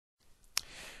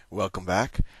Welcome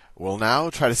back. We'll now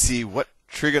try to see what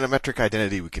trigonometric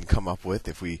identity we can come up with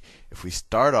if we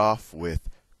start off with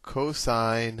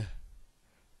cosine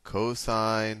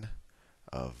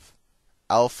of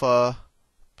alpha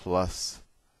plus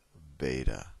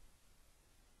beta.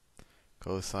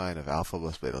 Cosine of alpha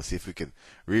plus beta. Let's see if we can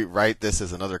rewrite this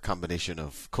as another combination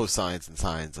of cosines and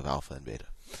sines of alpha and beta.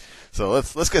 So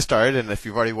let's get started. And if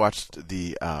you've already watched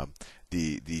the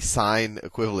sine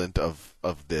equivalent of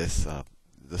this,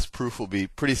 this proof will be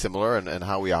pretty similar and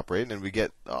how we operate, and we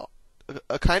get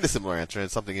a kind of similar answer.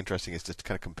 And something interesting is just to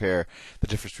kind of compare the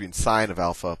difference between sine of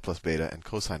alpha plus beta and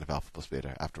cosine of alpha plus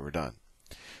beta after we're done.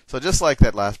 So just like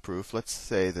that last proof, let's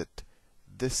say that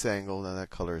this angle, now that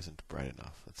color isn't bright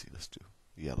enough. Let's see, let's do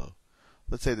yellow.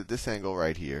 Let's say that this angle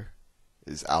right here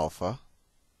is alpha,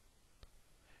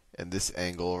 and this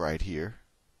angle right here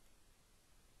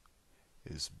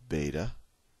is beta.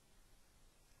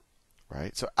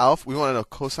 Right? So alpha, we want to know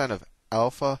cosine of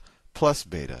alpha plus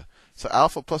beta. So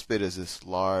alpha plus beta is this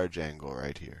large angle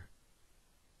right here.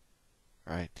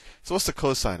 Right? So what's the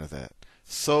cosine of that?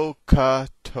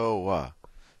 SOHCAHTOA.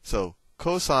 So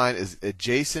cosine is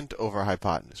adjacent over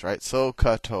hypotenuse, right?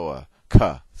 SOHCAHTOA.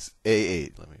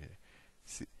 A8. Let me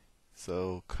see.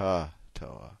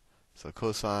 SOHCAHTOA. So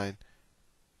cosine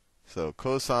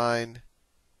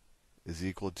is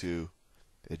equal to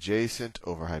adjacent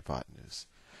over hypotenuse.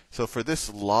 So for this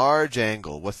large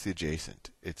angle, what's the adjacent?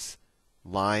 It's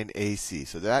line AC.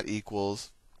 So that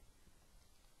equals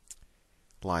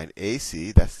line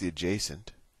AC, that's the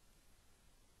adjacent,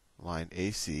 line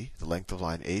AC, the length of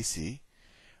line AC,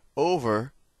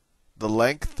 over the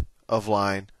length of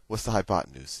line, what's the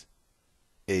hypotenuse?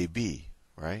 AB,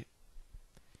 right?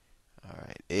 All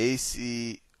right,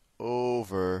 AC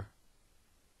over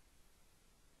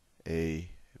AB.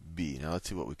 Now let's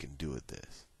see what we can do with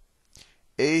this.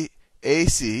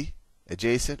 AC,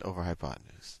 adjacent over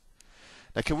hypotenuse.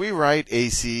 Now, can we write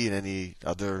AC in any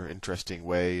other interesting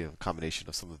way, a combination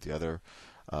of some of the other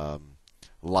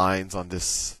lines on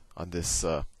this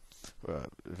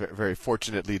very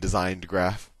fortunately designed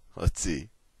graph? Let's see.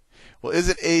 Well,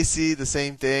 isn't AC the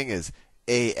same thing as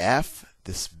AF,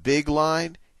 this big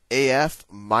line? AF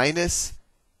minus,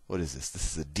 what is this?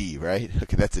 This is a D, right?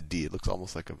 Okay, that's a D. It looks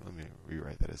almost like a, let me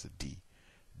rewrite that as a D.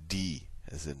 D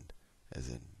as in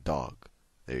dog.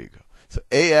 There you go. So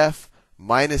AF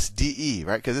minus DE,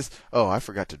 right? Because this, oh, I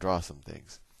forgot to draw some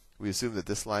things. We assume that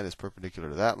this line is perpendicular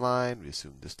to that line. We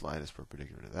assume this line is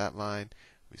perpendicular to that line.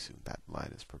 We assume that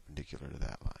line is perpendicular to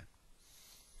that line.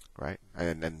 Right?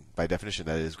 And by definition,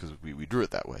 that is because we drew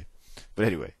it that way. But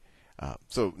anyway,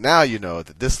 so now you know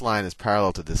that this line is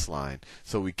parallel to this line.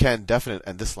 So we can definitely,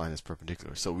 and this line is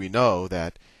perpendicular. So we know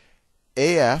that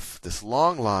AF, this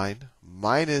long line,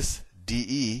 minus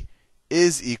DE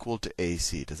is equal to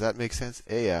AC. Does that make sense?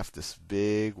 AF, this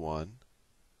big one,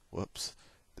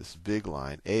 this big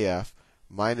line, AF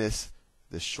minus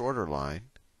this shorter line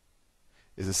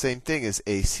is the same thing as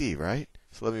AC, right?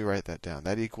 So let me write that down.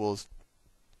 That equals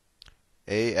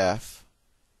AF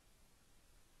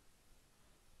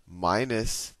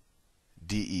minus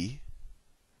DE,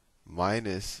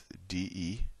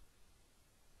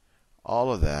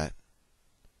 all of that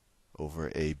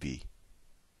over AB.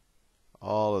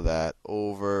 All of that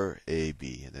over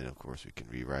AB. And then, of course, we can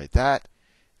rewrite that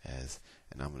as,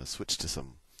 and I'm going to switch to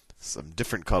some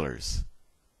different colors.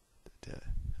 We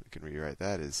can rewrite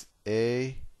that as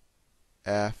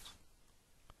AF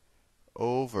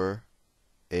over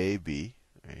AB,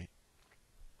 right?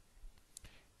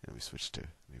 And we switch to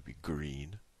maybe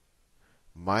green,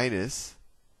 minus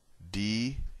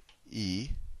DE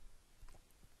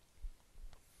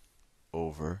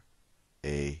over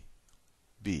AB.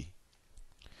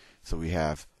 So we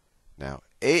have now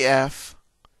AF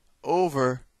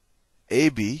over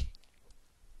AB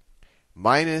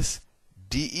minus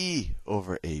DE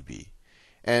over AB.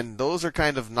 And those are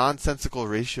kind of nonsensical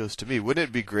ratios to me. Wouldn't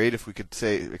it be great if we could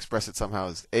express it somehow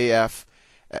as AF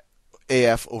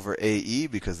over AE?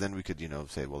 Because then we could,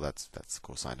 say, well, that's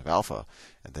cosine of alpha,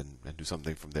 and do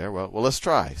something from there. Well, let's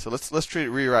try. So let's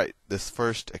rewrite this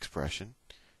first expression.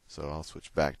 So I'll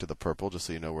switch back to the purple just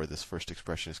so you know where this first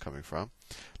expression is coming from.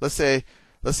 Let's see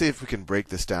if we can break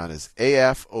this down as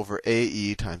AF over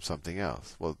AE times something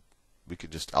else. Well, we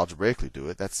could just algebraically do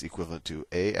it. That's equivalent to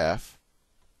AF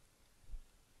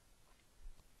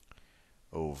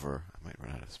over, I might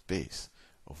run out of space,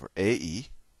 over AE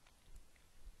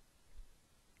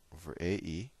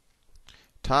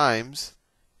times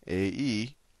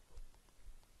AE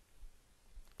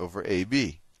over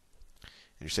AB.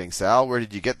 And you're saying, Sal, where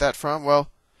did you get that from?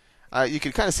 Well, you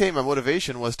could kind of say my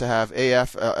motivation was to have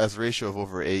AF as a ratio of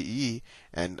over AE,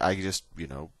 and I just,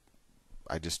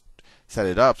 I just set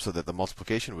it up so that the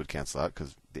multiplication would cancel out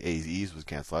because the a's would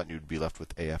cancel out, and you'd be left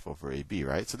with AF over AB,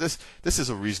 right? So this is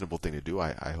a reasonable thing to do.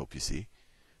 I hope you see.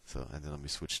 So, and then let me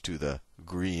switch to the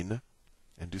green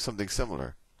and do something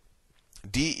similar.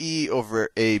 DE over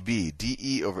AB.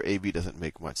 DE over AB doesn't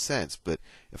make much sense, but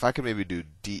if I could maybe do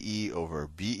DE over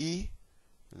BE,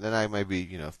 then I might be,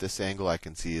 if this angle I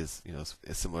can see is,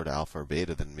 is similar to alpha or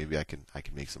beta, then maybe I can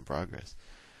make some progress.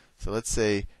 So let's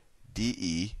say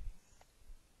DE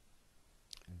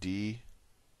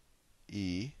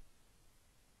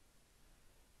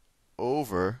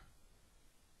over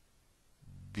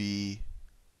BE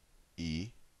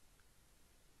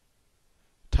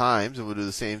times, and we'll do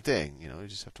the same thing. You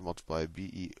just have to multiply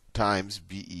BE times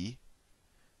BE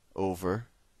over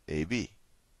AB.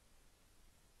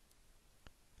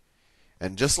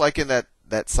 And just like in that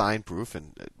sine proof,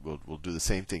 and we'll do the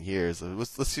same thing here. So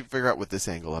let's figure out what this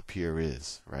angle up here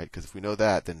is, right? Because if we know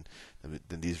that, then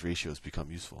these ratios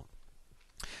become useful.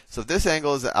 So if this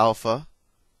angle is alpha,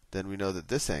 then we know that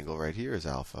this angle right here is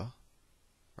alpha,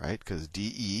 right? Because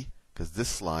DE, because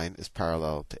this line is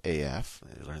parallel to AF.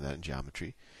 I learned that in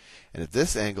geometry. And if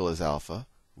this angle is alpha,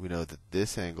 we know that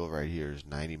this angle right here is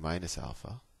 90 minus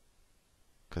alpha,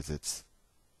 because it's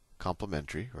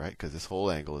complementary, right? Because this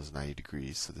whole angle is 90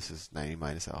 degrees, so this is 90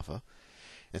 minus alpha.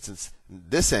 And since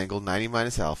this angle, 90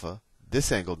 minus alpha,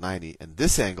 this angle 90, and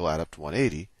this angle add up to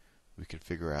 180, we can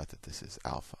figure out that this is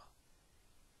alpha.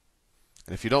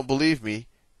 And if you don't believe me,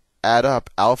 add up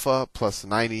alpha plus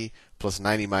 90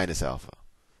 minus alpha,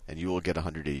 and you will get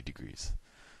 180 degrees.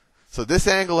 So this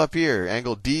angle up here,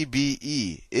 angle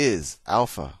DBE, is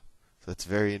alpha. So that's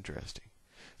very interesting.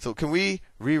 So can we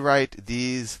rewrite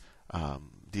these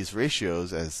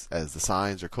ratios as the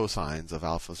sines or cosines of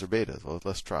alphas or betas? Well,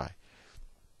 let's try.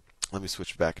 Let me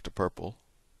switch back to purple.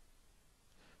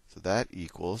 So that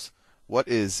equals, what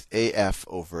is AF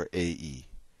over AE?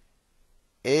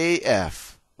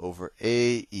 AF over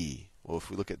AE. Well, if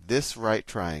we look at this right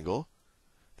triangle,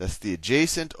 that's the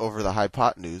adjacent over the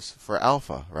hypotenuse for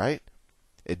alpha, right?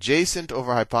 Adjacent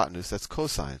over hypotenuse, that's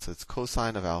cosine. So it's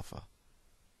cosine of alpha.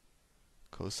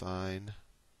 Cosine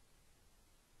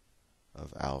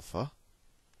of alpha.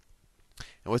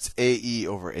 And what's AE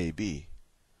over AB?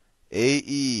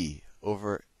 AE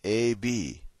over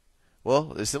AB.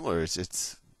 Well, it's similar.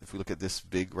 It's if we look at this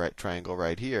big right triangle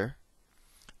right here,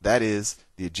 that is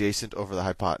the adjacent over the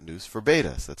hypotenuse for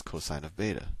beta. So that's cosine of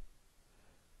beta.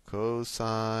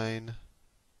 Cosine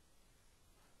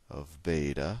of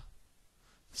beta.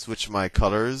 Switch my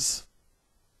colors.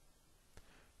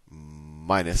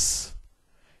 Minus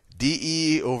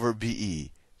DE over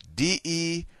BE.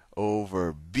 DE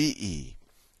over BE.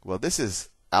 Well, this is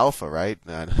alpha, right?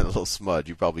 A little smudge.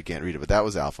 You probably can't read it, but that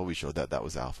was alpha. We showed that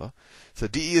was alpha. So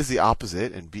DE is the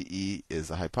opposite, and BE is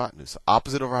the hypotenuse. So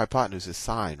opposite over hypotenuse is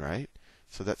sine, right?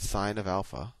 So that's sine of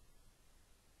alpha.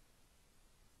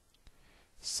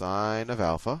 Sine of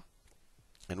alpha.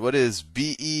 And what is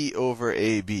BE over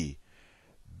AB?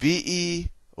 BE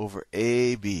over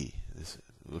AB.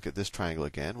 Look at this triangle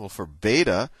again. Well, for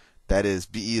beta, that is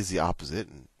BE is the opposite,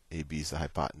 and AB is the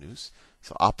hypotenuse.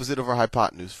 So opposite over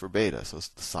hypotenuse for beta. So it's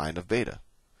the sine of beta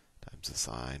times the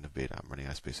sine of beta. I'm running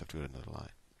out of space. I have to go to another line.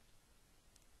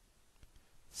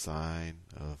 Sine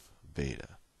of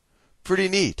beta. Pretty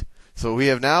neat. So we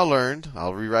have now learned.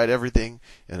 I'll rewrite everything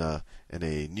in a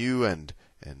new and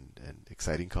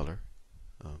exciting color.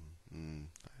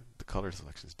 The color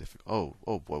selection is difficult.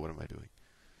 Oh boy, what am I doing?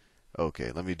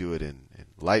 Okay, let me do it in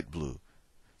light blue.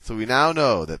 So we now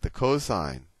know that the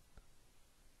cosine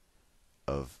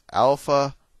of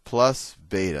alpha plus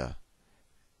beta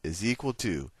is equal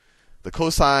to the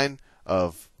cosine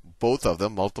of both of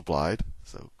them multiplied.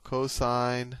 So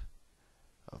cosine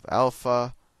of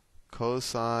alpha,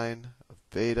 cosine of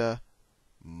beta,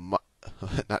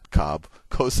 not cob,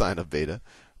 cosine of beta,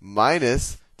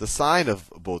 minus the sine of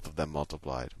both of them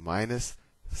multiplied, minus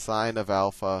sine of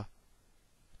alpha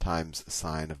times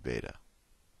sine of beta.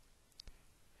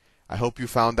 I hope you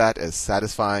found that as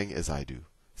satisfying as I do.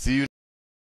 See you